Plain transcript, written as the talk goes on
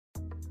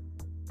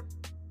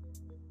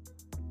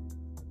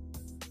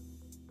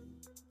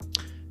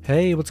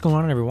Hey, what's going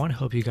on, everyone?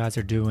 Hope you guys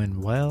are doing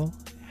well.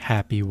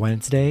 Happy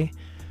Wednesday.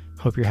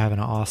 Hope you're having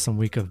an awesome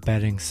week of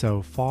betting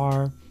so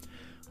far.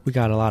 We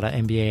got a lot of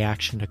NBA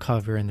action to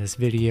cover in this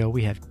video.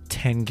 We have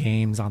 10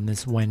 games on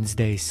this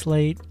Wednesday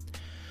slate.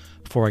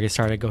 Before I get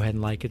started, go ahead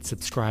and like it,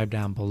 subscribe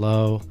down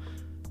below,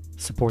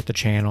 support the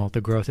channel. The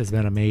growth has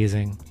been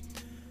amazing.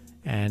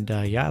 And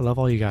yeah, I love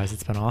all you guys.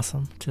 It's been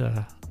awesome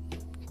to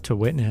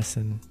witness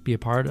and be a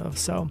part of.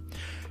 So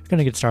we're going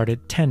to get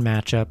started. 10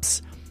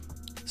 matchups,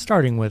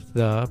 starting with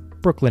the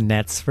Brooklyn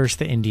Nets versus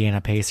the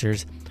Indiana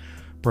Pacers.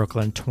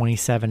 Brooklyn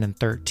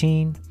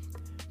 27-13,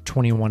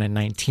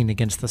 21-19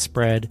 against the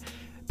spread.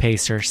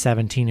 Pacers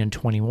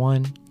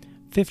 17-21,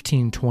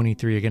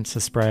 15-23 against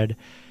the spread.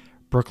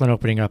 Brooklyn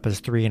opening up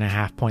as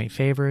 3.5 point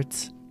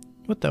favorites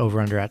with the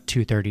over-under at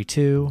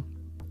 232.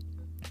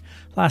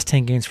 Last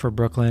 10 games for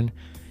Brooklyn,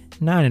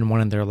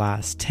 9-1 in their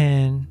last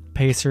 10.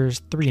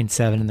 Pacers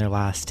 3-7 in their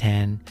last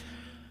 10.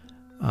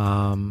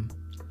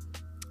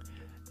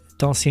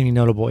 Don't see any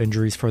notable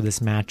injuries for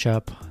this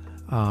matchup.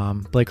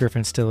 Blake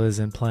Griffin still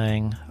isn't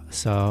playing,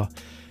 so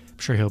I'm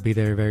sure he'll be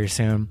there very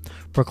soon.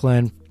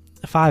 Brooklyn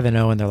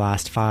 5-0 in their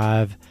last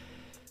 5.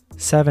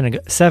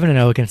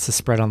 7-0 against the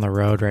spread on the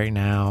road right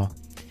now.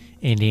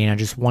 Indiana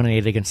just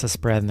 1-8 against the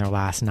spread in their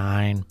last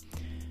 9.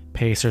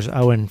 Pacers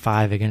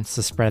 0-5 against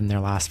the spread in their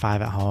last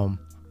 5 at home.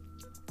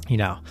 You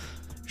know,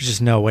 there's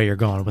just no way you're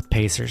going with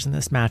Pacers in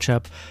this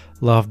matchup.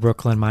 Love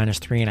Brooklyn minus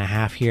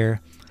 3.5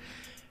 here.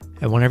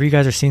 And whenever you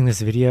guys are seeing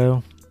this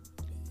video,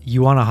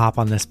 you want to hop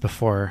on this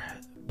before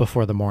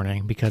the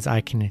morning, because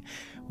I can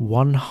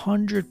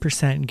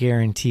 100%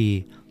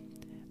 guarantee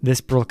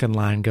this Brooklyn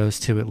line goes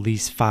to at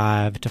least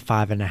 5 to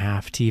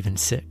 5.5 to even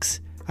 6.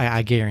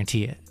 I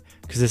guarantee it,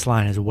 because this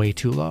line is way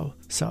too low.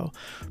 So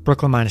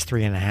Brooklyn minus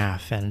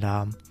 3.5,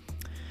 and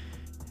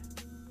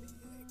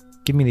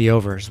give me the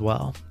over as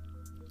well.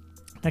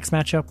 Next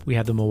matchup, we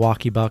have the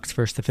Milwaukee Bucks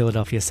versus the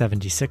Philadelphia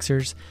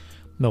 76ers.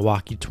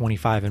 Milwaukee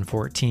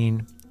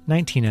 25-14,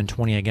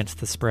 19-20 against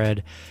the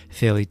spread.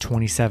 Philly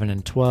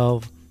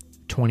 27-12,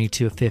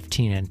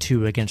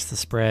 22-15-2 against the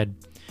spread.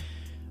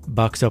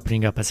 Bucks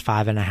opening up as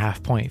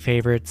 5.5 point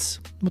favorites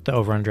with the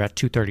over-under at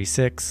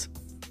 236.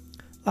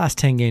 Last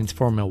 10 games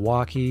for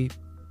Milwaukee,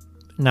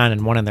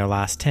 9-1 in their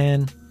last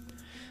 10.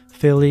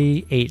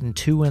 Philly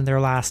 8-2 in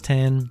their last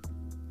 10.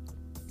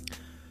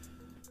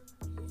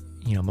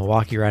 You know,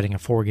 Milwaukee riding a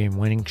 4-game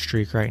winning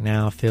streak right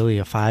now. Philly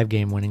a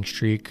 5-game winning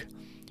streak.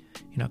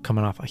 You know,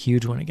 coming off a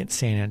huge win against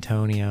San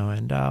Antonio,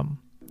 and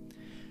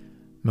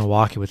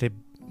Milwaukee with a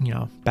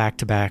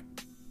back-to-back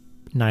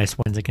nice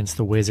wins against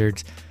the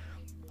Wizards.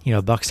 You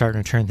know, Bucks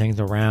starting to turn things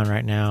around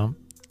right now.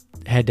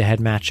 Head-to-head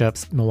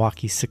matchups,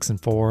 Milwaukee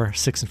 6-4,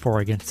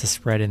 6-4 against the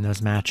spread in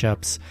those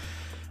matchups.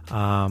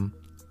 You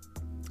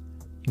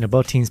know,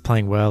 both teams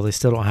playing well. They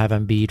still don't have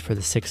Embiid for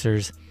the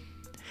Sixers.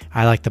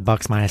 I like the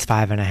Bucks minus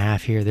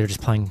 5.5 here. They're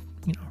just playing,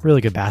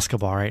 really good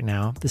basketball right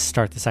now. This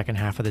start the second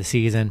half of the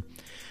season.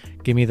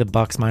 Give me the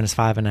Bucks minus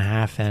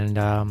 5.5,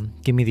 and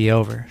give me the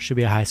over. Should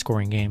be a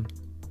high-scoring game.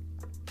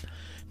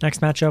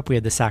 Next matchup, we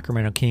had the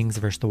Sacramento Kings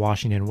versus the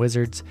Washington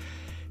Wizards.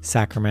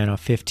 Sacramento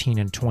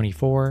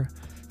 15-24,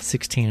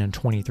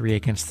 16-23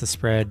 against the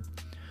spread.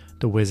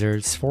 The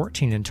Wizards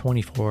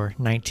 14-24,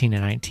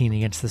 19-19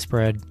 against the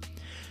spread.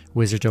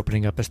 Wizards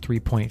opening up as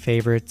 3-point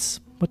favorites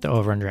with the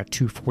over-under at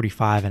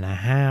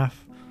 245.5.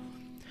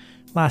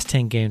 Last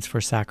 10 games for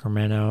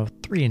Sacramento,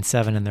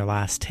 3-7 in their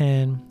last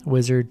 10.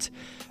 Wizards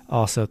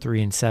also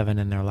 3-7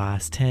 in their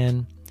last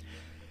 10.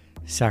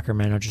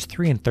 Sacramento just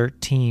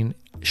 3-13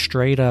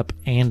 straight up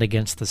and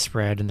against the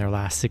spread in their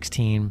last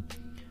 16.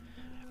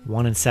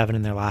 1-7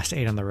 in their last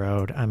 8 on the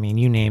road. I mean,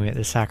 you name it,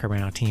 the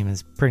Sacramento team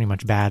is pretty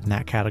much bad in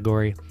that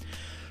category.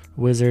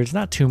 Wizards,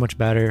 not too much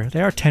better.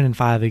 They are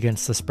 10-5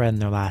 against the spread in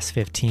their last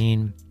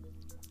 15.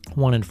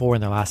 1-4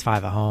 in their last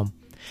 5 at home.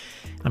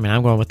 I mean,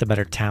 I'm going with the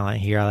better talent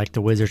here. I like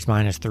the Wizards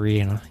minus 3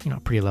 and a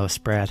pretty low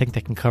spread. I think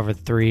they can cover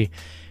the 3.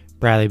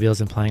 Bradley Beal's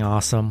been playing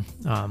awesome.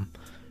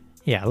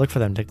 Yeah, look for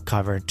them to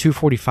cover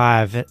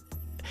 245. I'm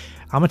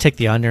gonna take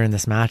the under in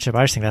this matchup.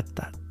 I just think that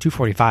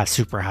 245 is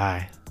super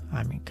high.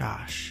 I mean,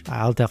 gosh,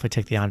 I'll definitely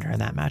take the under in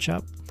that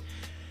matchup.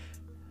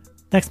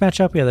 Next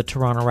matchup, we have the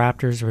Toronto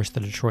Raptors versus the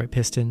Detroit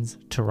Pistons.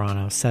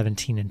 Toronto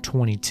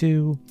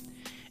 17-22,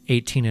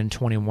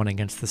 18-21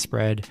 against the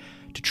spread.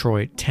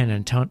 Detroit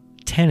 10-29,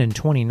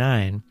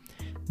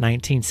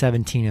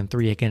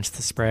 19-17-3 against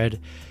the spread.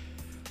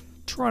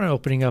 Toronto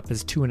opening up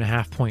as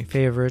 2.5 point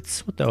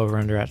favorites with the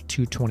over-under at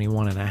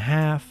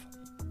 221.5.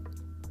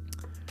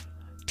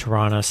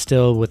 Toronto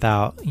still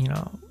without,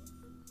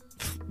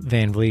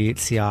 Van Vliet,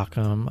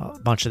 Siakam, a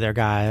bunch of their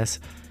guys.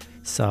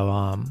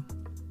 So,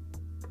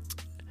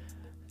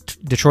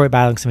 Detroit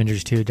battling some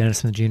injuries too. Dennis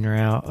Smith Jr.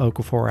 out,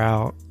 Okafor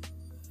out.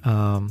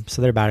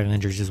 So they're battling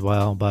injuries as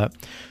well. But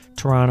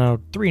Toronto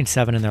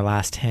 3-7 in their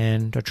last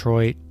 10.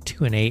 Detroit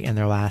 2-8 in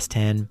their last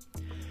 10.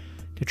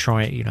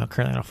 Detroit,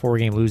 currently on a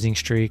 4-game losing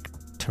streak.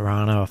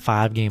 Toronto, a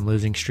 5-game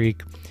losing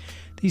streak.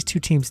 These two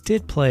teams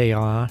did play,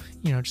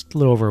 just a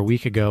little over a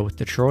week ago, with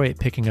Detroit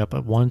picking up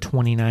a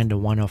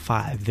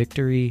 129-105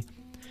 victory.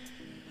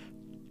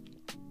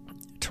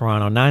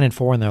 Toronto,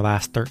 9-4 in their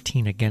last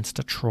 13 against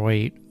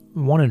Detroit,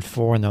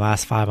 1-4 in their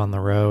last 5 on the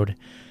road.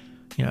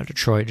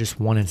 Detroit just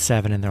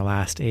 1-7 in their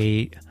last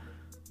 8,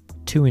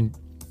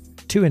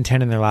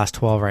 2-10 in their last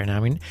 12 right now. I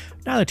mean,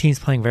 neither team's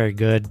playing very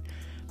good.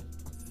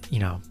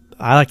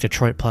 I like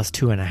Detroit plus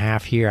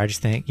 2.5 here. I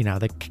just think,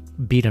 they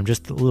beat them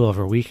just a little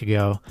over a week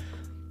ago.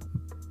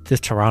 This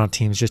Toronto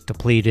team's just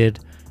depleted.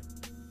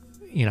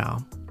 I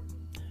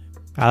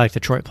like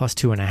Detroit plus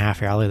 2.5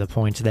 here. I'll lay the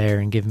points there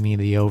and give me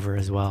the over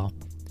as well.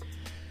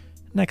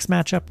 Next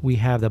matchup, we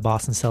have the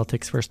Boston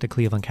Celtics versus the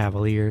Cleveland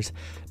Cavaliers.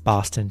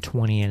 Boston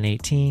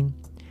 20-18,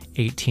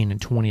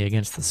 18-20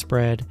 against the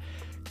spread.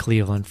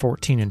 Cleveland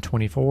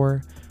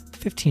 14-24,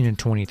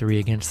 15-23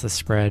 against the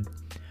spread.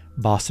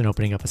 Boston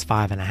opening up as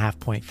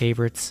 5.5-point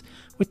favorites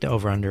with the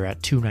over-under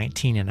at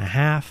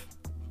 219.5.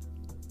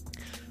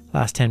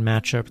 Last 10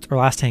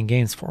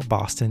 games for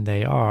Boston,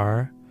 they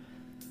are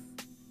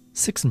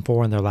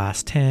 6-4 in their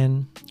last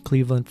 10.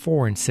 Cleveland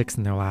 4-6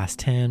 in their last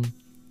 10.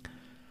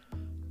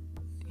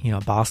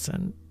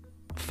 Boston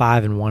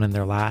 5-1 in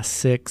their last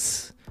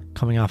 6,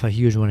 coming off a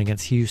huge win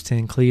against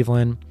Houston.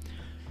 Cleveland,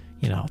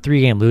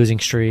 3-game losing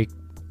streak,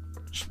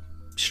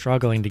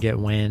 struggling to get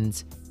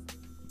wins.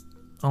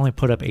 Only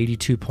put up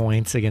 82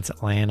 points against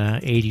Atlanta,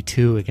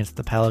 82 against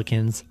the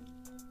Pelicans.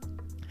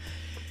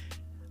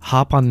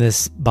 Hop on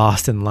this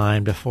Boston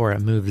line before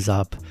it moves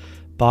up.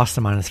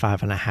 Boston minus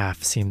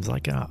 5.5 seems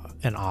like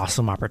an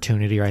awesome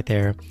opportunity right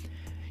there.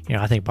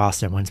 I think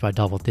Boston wins by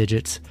double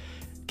digits.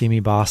 Give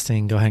me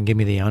Boston. Go ahead and give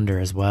me the under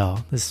as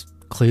well. This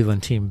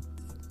Cleveland team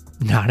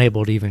not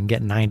able to even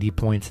get 90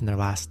 points in their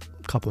last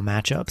couple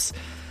matchups.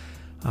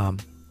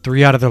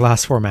 3 out of their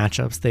last 4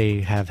 matchups,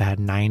 they have had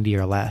 90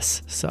 or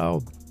less.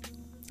 So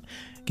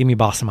give me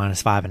Boston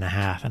minus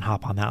 5.5 and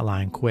hop on that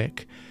line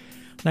quick.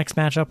 Next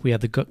matchup, we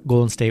have the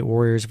Golden State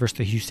Warriors versus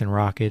the Houston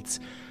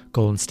Rockets.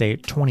 Golden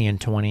State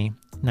 20-20,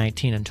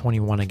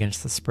 19-21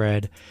 against the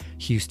spread.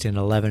 Houston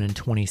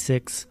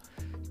 11-26,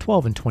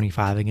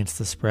 12-25 against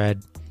the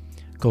spread.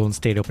 Golden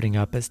State opening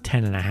up as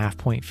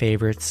 10.5-point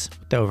favorites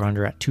with the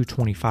over-under at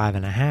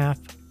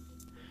 225.5.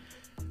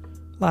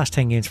 Last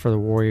 10 games for the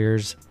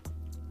Warriors,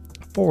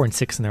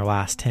 4-6 in their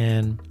last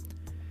 10.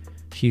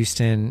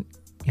 Houston,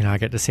 I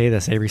get to say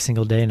this every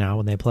single day now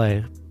when they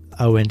play,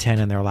 0-10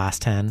 in their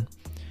last 10,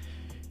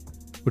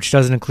 which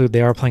doesn't include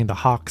they are playing the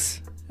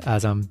Hawks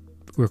as I'm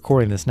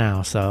recording this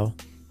now, so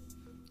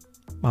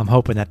I'm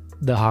hoping that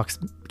the Hawks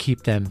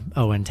keep them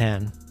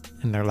 0-10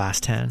 in their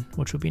last 10,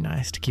 which would be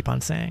nice to keep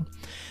on saying.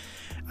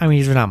 I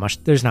mean,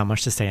 there's not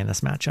much to say in this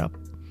matchup.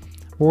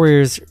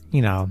 Warriors,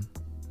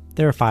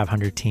 they're a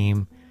 500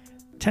 team.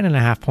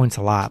 10.5 points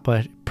a lot,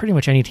 but pretty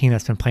much any team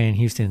that's been playing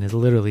Houston is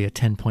literally a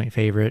 10-point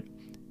favorite,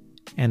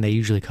 and they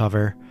usually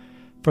cover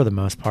for the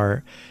most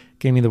part.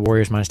 Give me the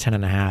Warriors minus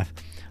 10.5.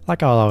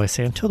 Like I'll always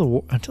say,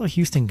 until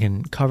Houston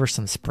can cover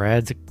some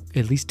spreads,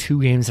 at least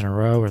 2 games in a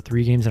row or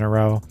 3 games in a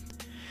row,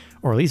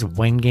 or at least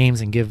win games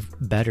and give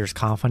bettors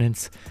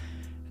confidence,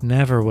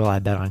 never will I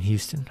bet on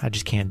Houston. I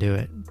just can't do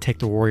it. Take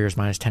the Warriors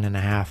minus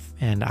 10.5,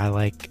 and I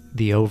like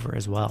the over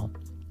as well.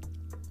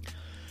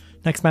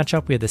 Next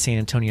matchup, we have the San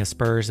Antonio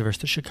Spurs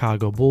versus the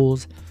Chicago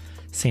Bulls.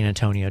 San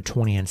Antonio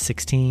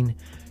 20-16,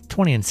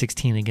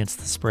 20-16 against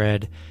the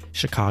spread.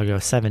 Chicago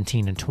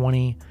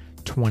 17-20,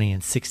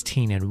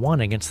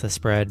 20-16-1 against the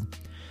spread.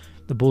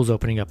 The Bulls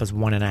opening up as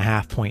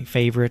 1.5-point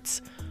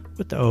favorites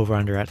with the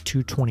over-under at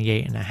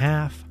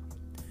 228.5.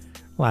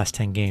 Last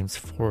 10 games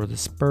for the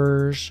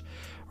Spurs.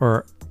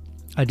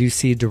 I do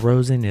see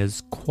DeRozan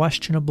is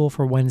questionable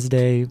for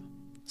Wednesday,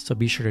 so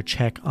be sure to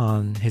check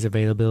on his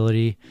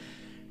availability.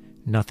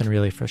 Nothing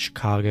really for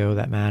Chicago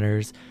that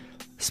matters.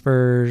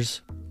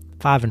 Spurs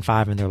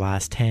 5-5 in their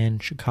last 10.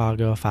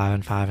 Chicago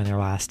 5-5 in their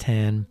last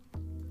 10.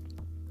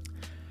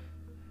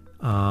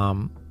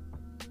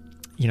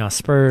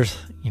 Spurs,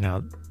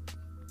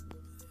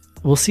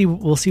 we'll see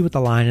what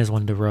the line is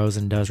when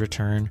DeRozan does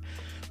return.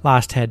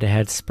 Last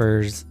head-to-head,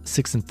 Spurs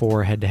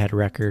 6-4 head-to-head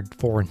record,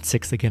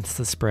 4-6 against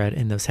the spread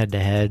in those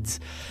head-to-heads.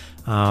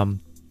 I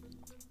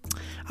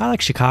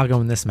like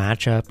Chicago in this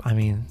matchup. I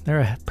mean,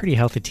 they're a pretty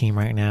healthy team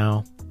right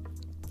now.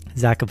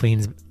 Zach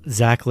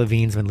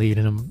LaVine's been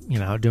leading them,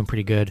 doing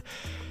pretty good.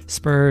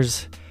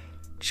 Spurs,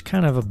 just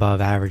kind of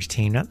above average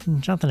team.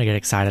 Nothing to get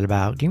excited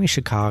about. Give me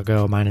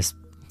Chicago minus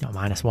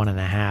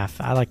 1.5.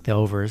 I like the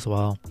over as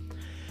well.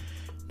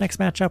 Next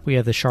matchup, we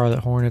have the Charlotte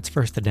Hornets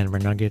versus the Denver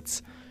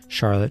Nuggets.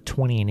 Charlotte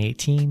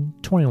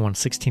 20-18,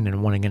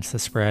 21-16-1 against the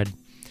spread.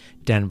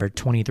 Denver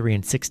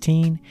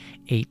 23-16,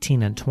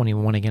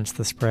 18-21 against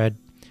the spread.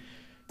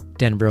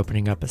 Denver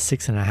opening up as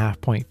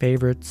 6.5-point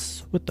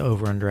favorites with the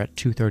over-under at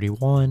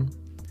 231.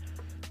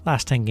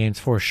 Last 10 games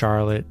for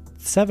Charlotte,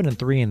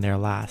 7-3 in their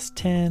last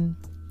 10.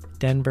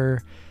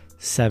 Denver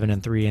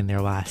 7-3 in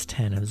their last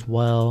 10 as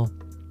well.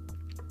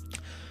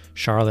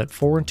 Charlotte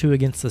 4-2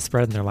 against the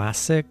spread in their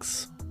last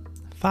 6.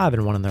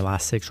 5-1 in their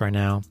last 6 right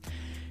now.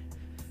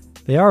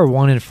 They are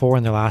 1-4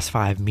 in their last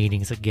 5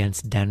 meetings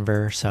against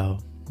Denver, so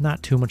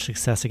not too much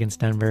success against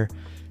Denver.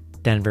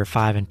 Denver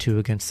 5-2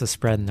 against the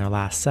spread in their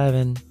last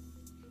 7.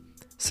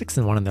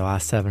 6-1 in their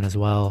last 7 as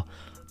well.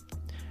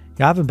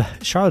 Yeah,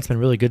 Charlotte's been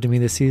really good to me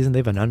this season.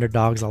 They've been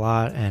underdogs a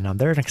lot, and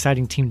they're an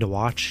exciting team to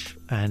watch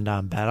and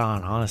bet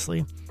on,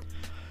 honestly.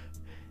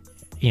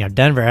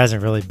 Denver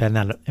hasn't really been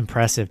that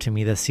impressive to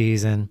me this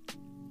season.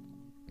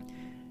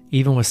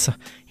 Even with,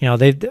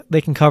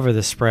 they can cover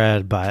the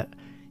spread, but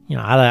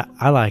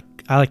I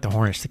like the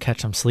Hornets to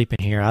catch them sleeping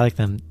here. I like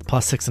them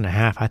plus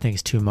 6.5. I think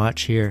it's too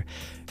much here.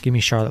 Give me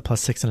Charlotte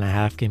plus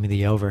 6.5. Give me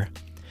the over.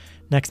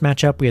 Next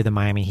matchup, we have the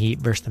Miami Heat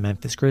versus the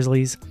Memphis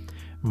Grizzlies.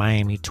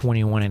 Miami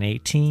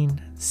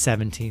 21-18,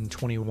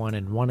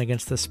 17-21-1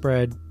 against the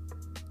spread.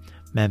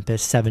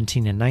 Memphis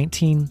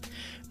 17-19,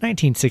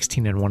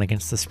 19-16-1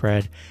 against the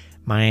spread.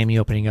 Miami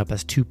opening up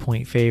as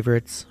 2-point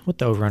favorites with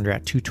the over-under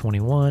at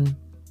 221.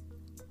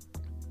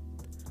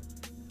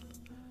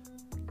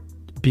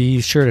 Be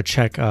sure to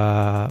check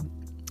Bam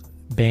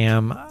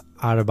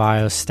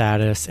Adebayo's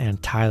status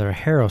and Tyler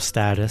Herro's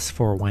status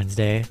for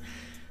Wednesday,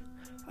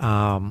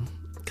 because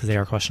they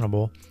are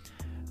questionable.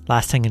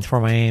 Last 10 games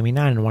for Miami,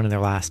 9-1 in their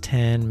last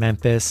 10.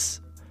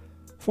 Memphis,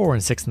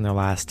 4-6 in their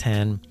last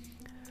 10.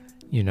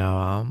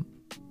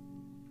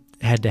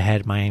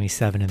 Head-to-head, Miami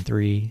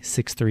 7-3,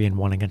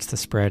 6-3-1 against the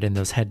spread in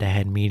those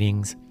head-to-head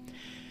meetings.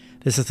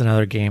 This is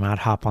another game I'd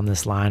hop on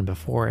this line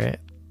before it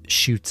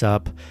shoots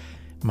up.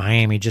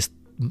 Miami just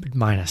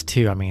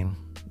 -2. I mean,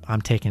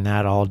 I'm taking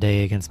that all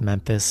day against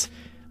Memphis.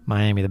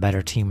 Miami, the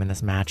better team in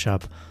this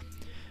matchup.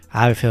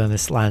 I have a feeling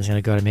this line's going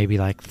to go to maybe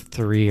like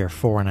 3 or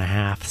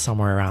 4.5,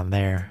 somewhere around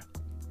there.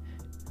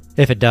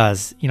 If it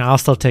does, I'll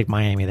still take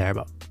Miami there,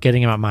 but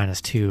getting them at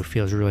 -2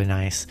 feels really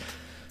nice.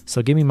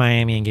 So give me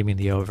Miami and give me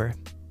the over.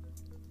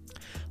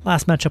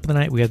 Last matchup of the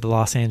night, we have the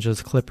Los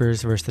Angeles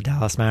Clippers versus the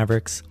Dallas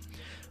Mavericks.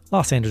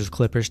 Los Angeles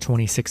Clippers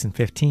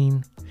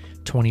 26-15,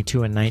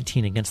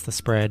 22-19 against the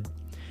spread.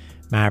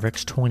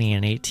 Mavericks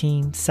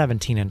 20-18,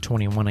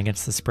 17-21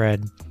 against the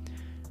spread.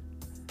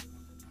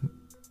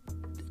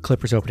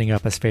 Clippers opening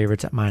up as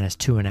favorites at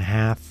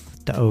 -2.5.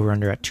 The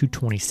over-under at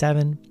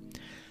 227.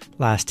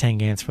 Last 10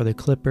 games for the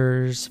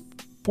Clippers.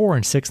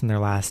 4-6 in their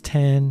last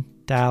 10.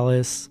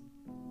 Dallas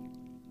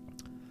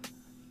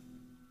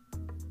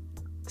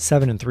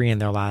 7-3 in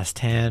their last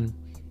 10.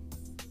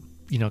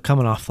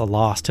 Coming off the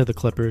loss to the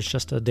Clippers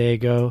just a day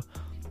ago,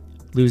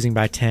 losing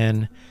by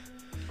 10.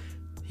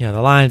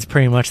 The line's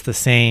pretty much the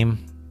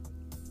same.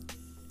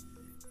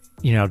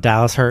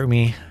 Dallas hurt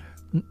me.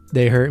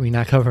 They hurt me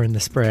not covering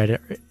the spread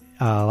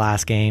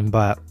last game,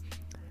 but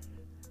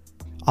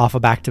off a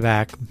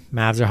back-to-back,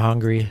 Mavs are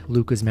hungry.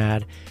 Luka's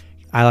mad.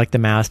 I like the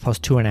Mavs plus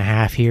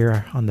 2.5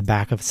 here on the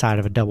back of side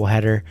of a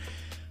doubleheader.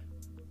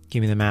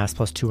 Give me the Mavs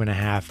plus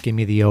 2.5. Give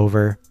me the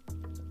over.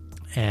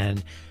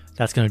 And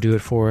that's going to do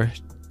it for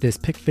this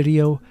pick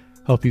video.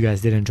 Hope you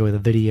guys did enjoy the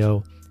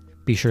video.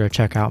 Be sure to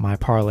check out my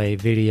parlay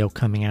video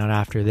coming out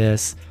after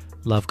this.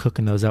 Love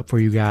cooking those up for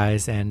you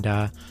guys. And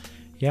I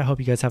hope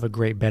you guys have a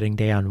great betting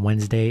day on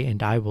Wednesday.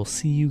 And I will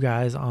see you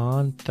guys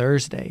on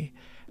Thursday.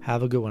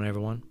 Have a good one,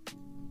 everyone.